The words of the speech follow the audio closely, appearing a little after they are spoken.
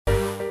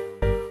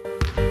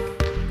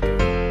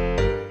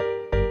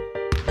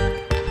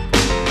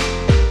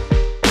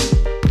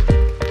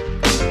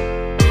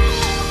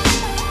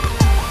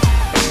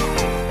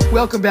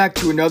Welcome back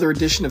to another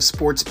edition of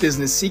Sports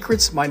Business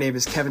Secrets. My name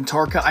is Kevin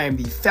Tarka. I am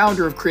the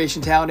founder of Creation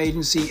Talent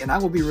Agency, and I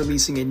will be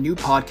releasing a new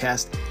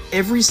podcast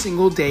every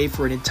single day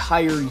for an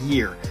entire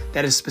year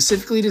that is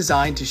specifically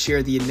designed to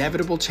share the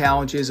inevitable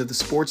challenges of the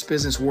sports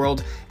business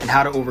world and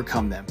how to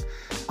overcome them.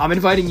 I'm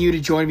inviting you to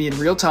join me in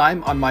real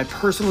time on my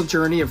personal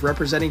journey of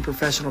representing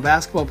professional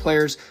basketball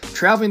players,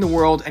 traveling the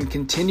world, and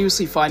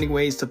continuously finding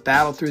ways to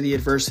battle through the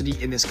adversity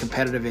in this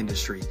competitive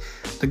industry.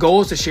 The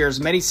goal is to share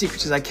as many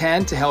secrets as I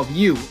can to help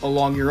you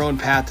along your own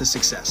path to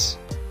success.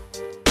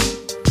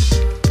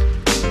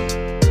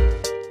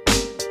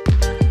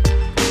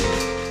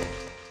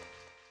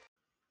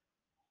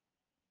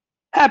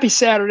 Happy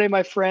Saturday,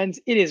 my friends.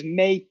 It is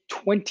May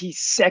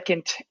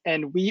 22nd,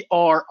 and we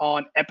are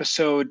on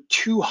episode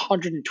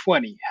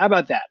 220. How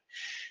about that?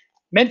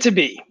 Meant to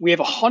be. We have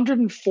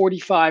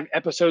 145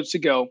 episodes to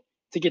go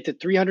to get to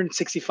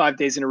 365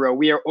 days in a row.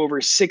 We are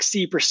over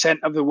 60%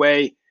 of the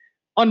way.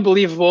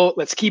 Unbelievable.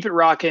 Let's keep it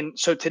rocking.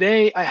 So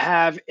today I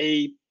have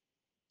a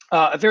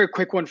very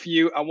quick one for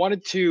you.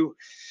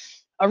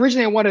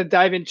 Originally, I wanted to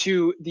dive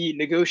into the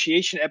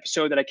negotiation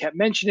episode that I kept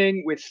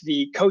mentioning with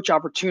the coach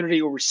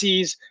opportunity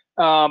overseas.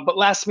 But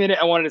last minute,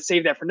 I wanted to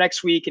save that for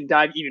next week and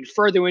dive even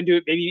further into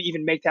it, maybe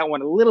even make that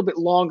one a little bit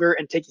longer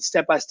and take you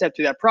step by step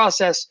through that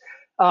process.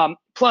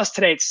 Plus,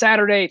 today it's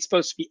Saturday. It's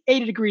supposed to be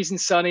 80 degrees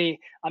and sunny.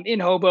 I'm in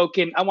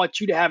Hoboken. I want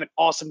you to have an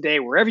awesome day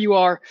wherever you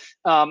are.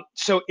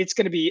 So it's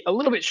going to be a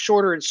little bit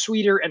shorter and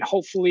sweeter, and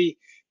hopefully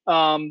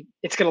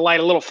it's going to light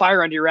a little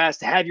fire under your ass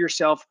to have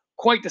yourself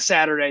quite the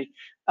Saturday.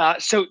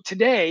 So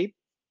today,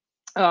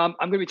 I'm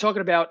going to be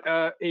talking about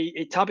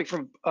a topic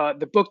from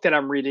the book that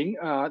I'm reading.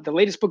 The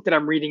latest book that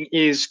I'm reading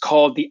is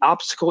called The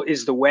Obstacle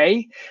is the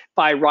Way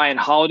by Ryan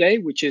Holiday,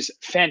 which is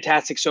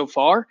fantastic so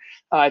far.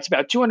 It's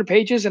about 200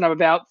 pages, and I'm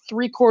about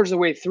 3/4 of the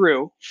way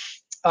through.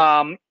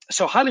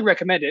 So highly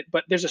recommend it.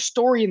 But there's a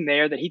story in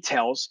there that he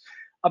tells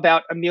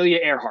about Amelia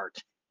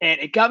Earhart. And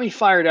it got me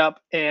fired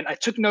up, and I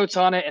took notes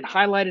on it and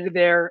highlighted it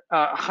there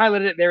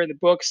in the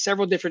book,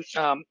 several different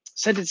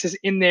sentences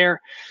in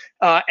there.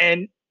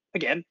 And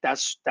again,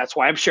 that's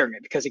why I'm sharing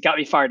it, because it got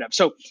me fired up.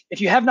 So if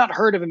you have not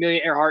heard of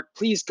Amelia Earhart,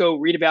 please go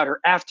read about her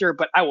after,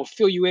 but I will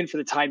fill you in for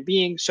the time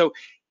being. So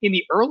in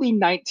the early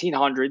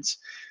 1900s,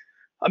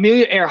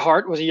 Amelia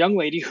Earhart was a young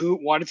lady who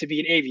wanted to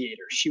be an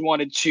aviator. She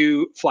wanted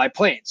to fly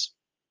planes.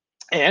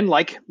 And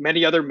like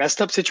many other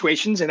messed up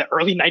situations in the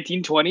early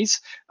 1920s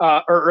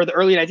or the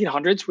early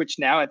 1900s, which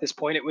now at this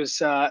point it was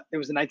the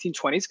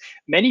 1920s,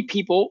 many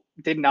people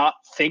did not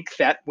think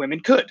that women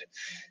could.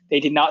 They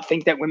did not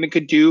think that women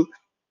could do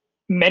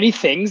many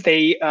things.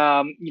 They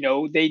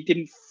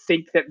didn't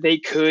think that they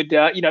could.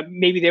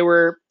 Maybe they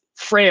were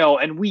frail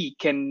and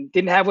weak and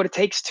didn't have what it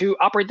takes to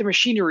operate the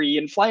machinery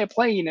and fly a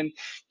plane, and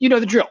you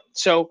know the drill.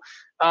 So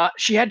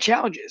she had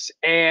challenges,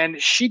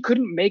 and she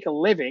couldn't make a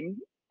living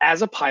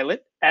as a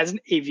pilot, as an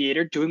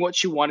aviator, doing what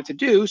she wanted to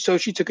do. So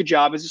she took a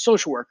job as a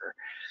social worker.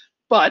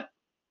 But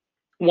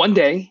one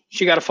day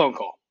she got a phone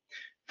call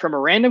from a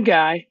random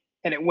guy,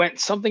 and it went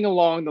something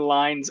along the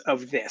lines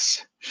of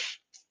this.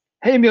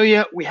 Hey,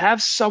 Amelia, we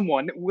have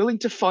someone willing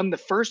to fund the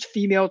first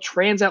female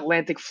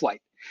transatlantic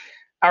flight.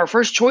 Our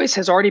first choice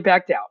has already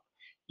backed out.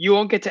 You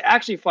won't get to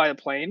actually fly the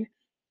plane,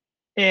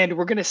 and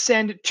we're going to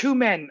send 2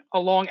 men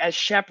along as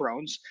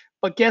chaperones.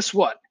 But guess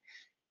what?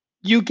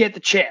 You get the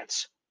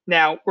chance.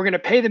 Now, we're going to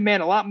pay the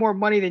man a lot more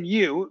money than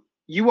you.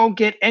 You won't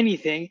get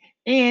anything,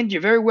 and you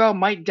very well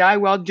might die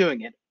while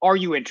doing it. Are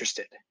you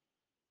interested?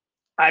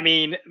 I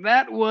mean,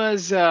 that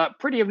was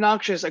pretty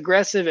obnoxious,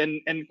 aggressive,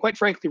 and quite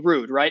frankly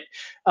rude, right?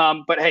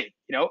 But hey,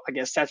 I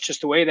guess that's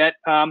just the way that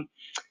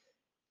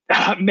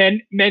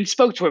men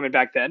spoke to women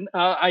back then.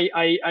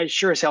 I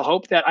sure as hell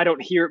hope that I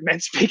don't hear men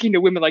speaking to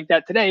women like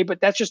that today,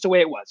 but that's just the way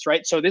it was,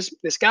 right? So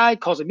this guy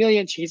calls Amelia,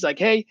 and she's like,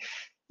 hey,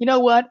 you know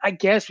what? I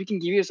guess we can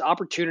give you this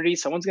opportunity.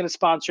 Someone's going to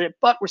sponsor it,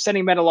 but we're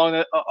sending men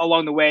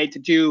along the way to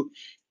do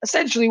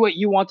essentially what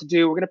you want to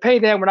do. We're going to pay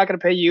them. We're not going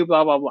to pay you,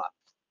 blah, blah, blah.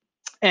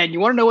 And you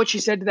want to know what she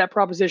said to that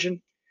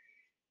proposition?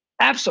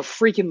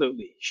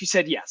 Abso-freaking-lutely. She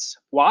said yes.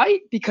 Why?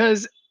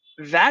 Because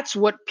that's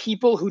what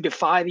people who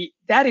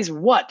that is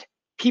what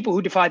people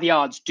who defy the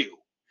odds do.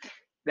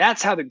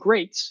 That's how the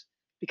greats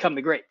become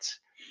the greats.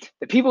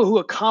 The people who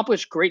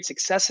accomplish great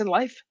success in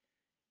life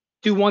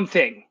do one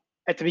thing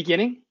at the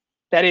beginning.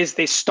 That is,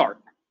 they start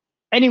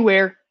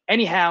anywhere,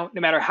 anyhow, no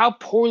matter how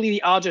poorly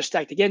the odds are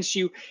stacked against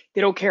you.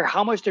 They don't care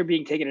how much they're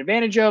being taken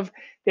advantage of.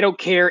 They don't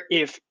care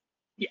if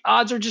the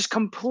odds are just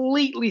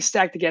completely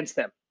stacked against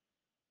them.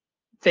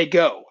 They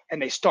go and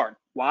they start.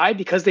 Why?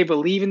 Because they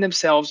believe in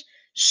themselves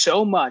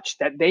so much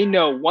that they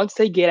know once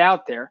they get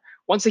out there,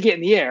 once they get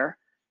in the air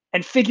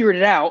and figure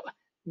it out,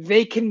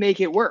 they can make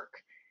it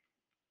work.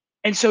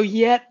 And so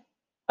yet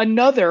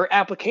another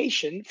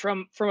application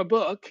from a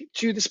book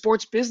to the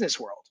sports business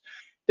world.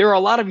 There are a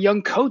lot of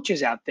young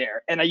coaches out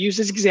there, and I use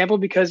this example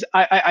because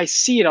I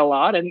see it a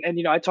lot, and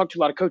I talk to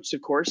a lot of coaches,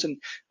 of course, and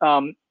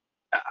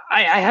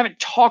I haven't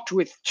talked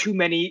with too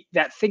many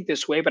that think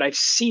this way, but I've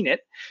seen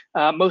it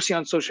mostly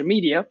on social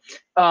media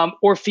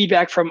or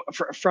feedback from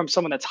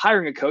someone that's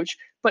hiring a coach.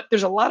 But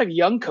there's a lot of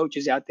young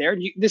coaches out there,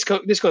 and this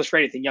goes for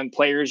anything: young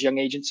players, young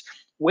agents,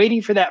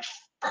 waiting for that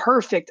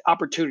perfect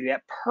opportunity,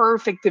 that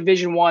perfect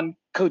Division I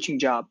coaching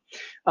job.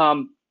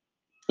 Um,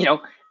 you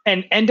know,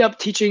 and end up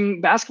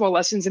teaching basketball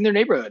lessons in their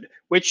neighborhood,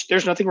 which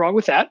there's nothing wrong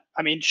with that.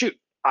 I mean, shoot,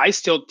 I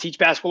still teach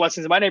basketball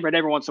lessons in my neighborhood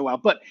every once in a while.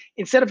 But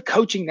instead of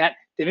coaching that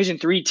Division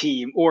III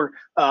team or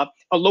a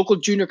local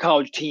junior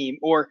college team,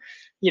 or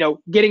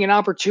getting an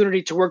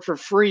opportunity to work for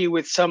free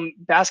with some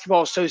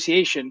basketball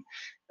association,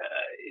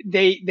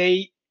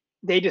 they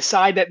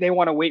decide that they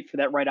want to wait for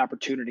that right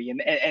opportunity,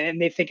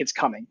 and they think it's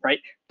coming, right?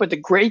 But the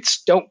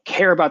greats don't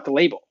care about the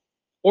label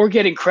or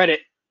getting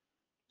credit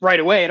right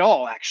away at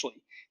all, actually.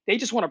 They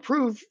just want to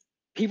prove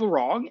people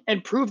wrong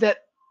and prove that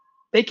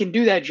they can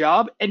do that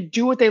job and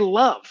do what they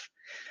love.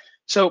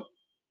 So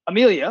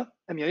Amelia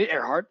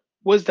Earhart,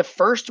 was the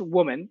first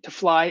woman to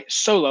fly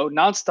solo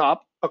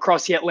nonstop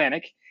across the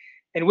Atlantic.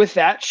 And with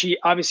that, she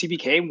obviously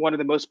became one of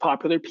the most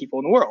popular people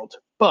in the world.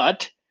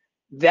 But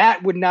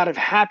that would not have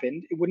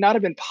happened. It would not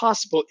have been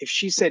possible if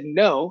she said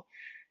no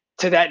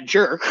to that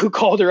jerk who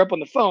called her up on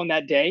the phone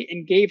that day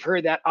and gave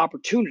her that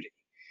opportunity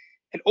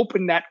and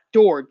opened that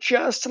door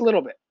just a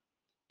little bit.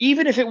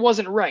 Even if it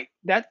wasn't right,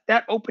 that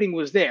opening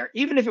was there.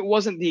 Even if it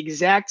wasn't the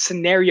exact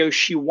scenario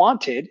she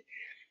wanted,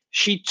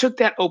 she took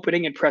that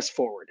opening and pressed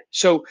forward.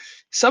 So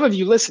some of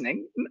you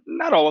listening,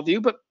 not all of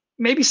you, but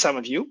maybe some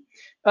of you,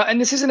 and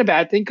this isn't a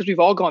bad thing because we've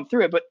all gone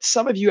through it, but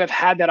some of you have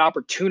had that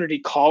opportunity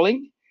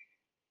calling,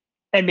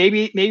 and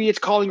maybe it's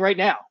calling right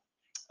now.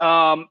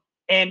 Um,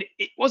 and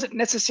it wasn't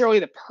necessarily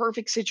the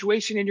perfect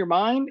situation in your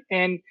mind,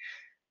 and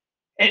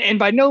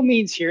by no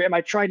means here am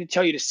I trying to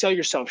tell you to sell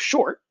yourself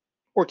short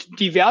or to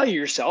devalue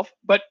yourself,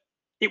 but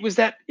it was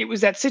that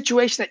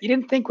situation that you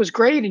didn't think was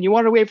great and you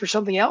wanted to wait for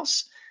something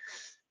else.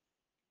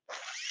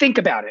 Think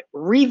about it.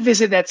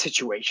 Revisit that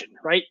situation,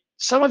 right?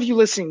 Some of you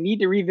listening need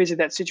to revisit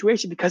that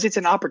situation because it's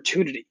an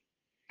opportunity,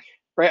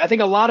 right? I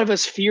think a lot of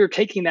us fear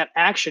taking that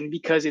action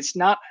because it's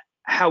not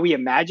how we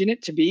imagine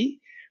it to be,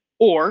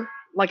 or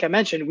like I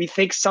mentioned, we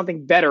think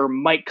something better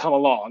might come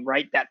along,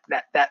 right? That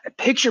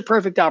picture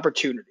perfect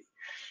opportunity.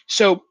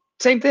 So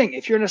same thing.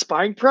 If you're an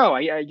aspiring pro,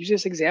 I use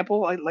this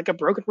example like a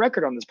broken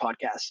record on this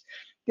podcast.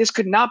 This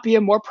could not be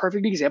a more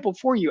perfect example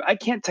for you. I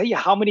can't tell you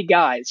how many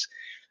guys,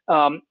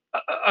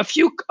 a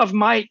few of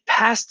my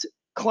past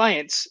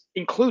clients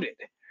included,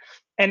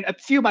 and a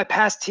few of my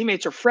past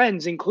teammates or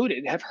friends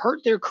included, have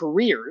hurt their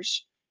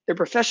careers, their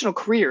professional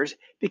careers,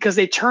 because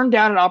they turned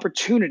down an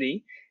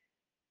opportunity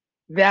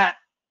that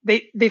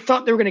they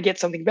thought they were going to get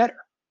something better,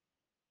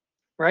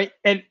 right?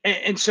 And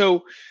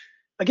so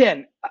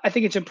again, I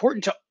think it's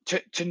important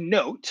to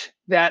note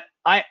that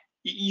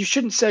you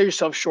shouldn't sell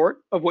yourself short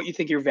of what you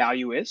think your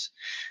value is,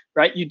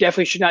 right? You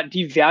definitely should not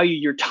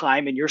devalue your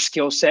time and your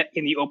skill set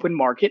in the open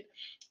market.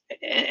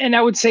 And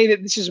I would say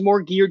that this is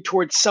more geared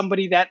towards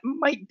somebody that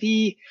might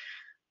be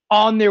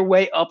on their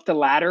way up the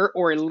ladder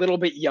or a little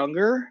bit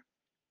younger.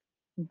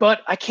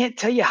 But I can't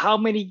tell you how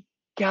many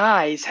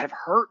guys have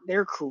hurt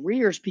their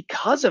careers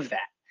because of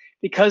that,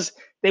 because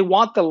they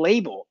want the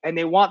label and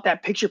they want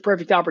that picture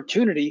perfect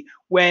opportunity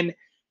when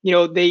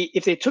they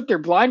if they took their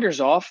blinders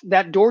off,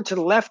 that door to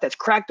the left that's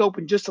cracked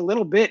open just a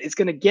little bit is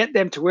going to get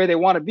them to where they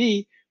want to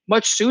be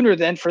much sooner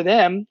than for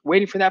them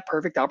waiting for that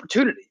perfect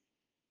opportunity.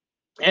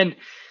 And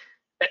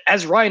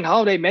as Ryan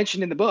Holiday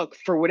mentioned in the book,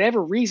 for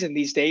whatever reason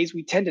these days,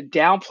 we tend to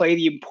downplay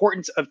the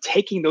importance of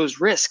taking those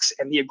risks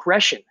and the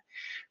aggression,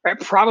 right?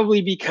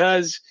 Probably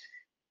because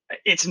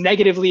it's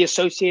negatively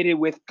associated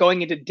with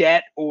going into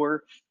debt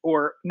or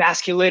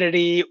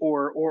masculinity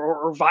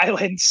or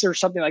violence or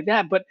something like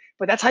that. But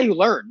that's how you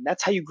learn.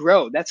 That's how you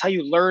grow. That's how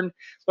you learn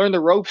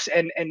the ropes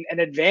and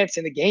advance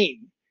in the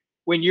game.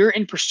 When you're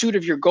in pursuit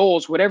of your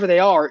goals, whatever they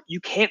are, you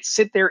can't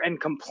sit there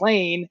and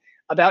complain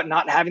about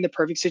not having the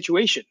perfect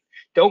situation.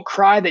 Don't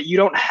cry that you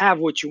don't have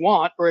what you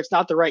want or it's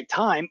not the right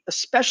time,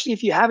 especially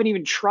if you haven't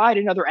even tried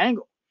another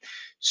angle.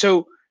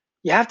 So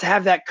you have to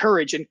have that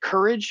courage. And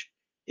courage,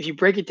 if you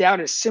break it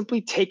down, is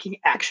simply taking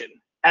action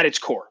at its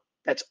core.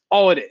 That's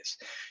all it is.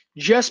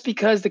 Just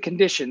because the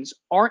conditions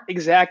aren't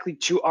exactly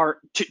to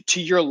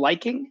your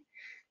liking,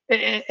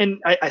 and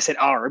I said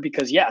our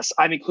because yes,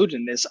 I'm included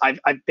in this.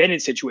 I've been in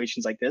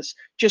situations like this.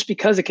 Just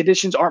because the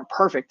conditions aren't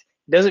perfect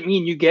doesn't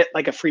mean you get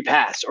like a free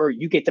pass or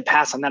you get to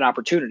pass on that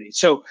opportunity.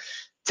 So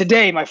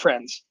today, my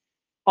friends,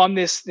 on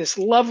this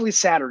lovely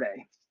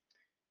Saturday,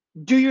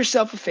 do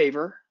yourself a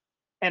favor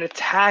and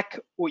attack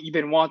what you've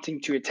been wanting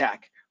to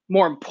attack.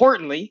 More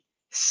importantly,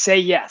 say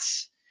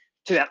yes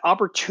to that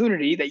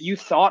opportunity that you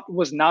thought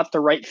was not the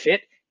right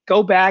fit.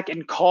 Go back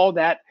and call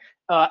that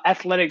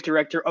athletic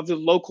director of the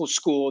local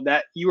school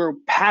that you were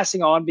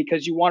passing on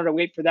because you wanted to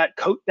wait for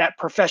that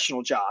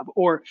professional job,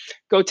 or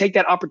go take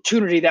that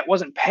opportunity that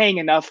wasn't paying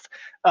enough,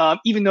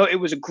 even though it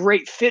was a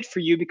great fit for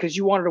you because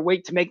you wanted to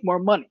wait to make more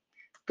money.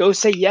 Go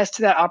say yes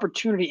to that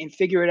opportunity and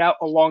figure it out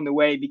along the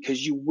way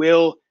because you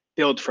will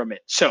build from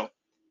it. So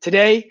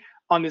today,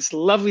 on this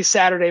lovely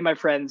Saturday, my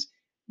friends,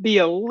 be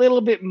a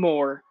little bit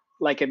more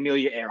like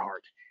Amelia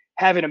Earhart.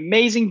 Have an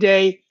amazing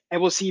day,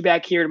 and we'll see you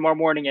back here tomorrow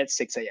morning at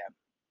 6 a.m.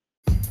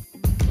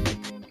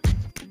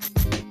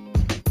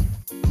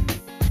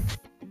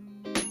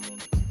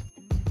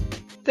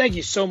 Thank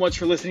you so much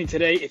for listening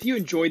today. If you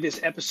enjoyed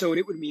this episode,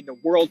 it would mean the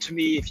world to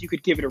me if you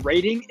could give it a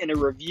rating and a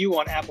review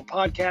on Apple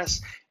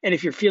Podcasts. And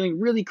if you're feeling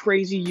really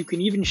crazy, you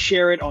can even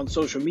share it on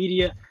social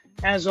media.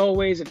 As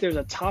always, if there's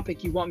a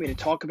topic you want me to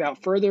talk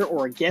about further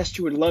or a guest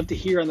you would love to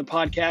hear on the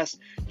podcast,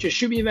 just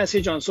shoot me a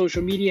message on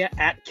social media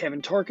at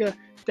Kevin Tarka.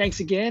 Thanks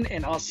again,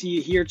 and I'll see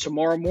you here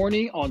tomorrow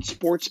morning on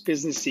Sports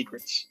Business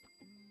Secrets.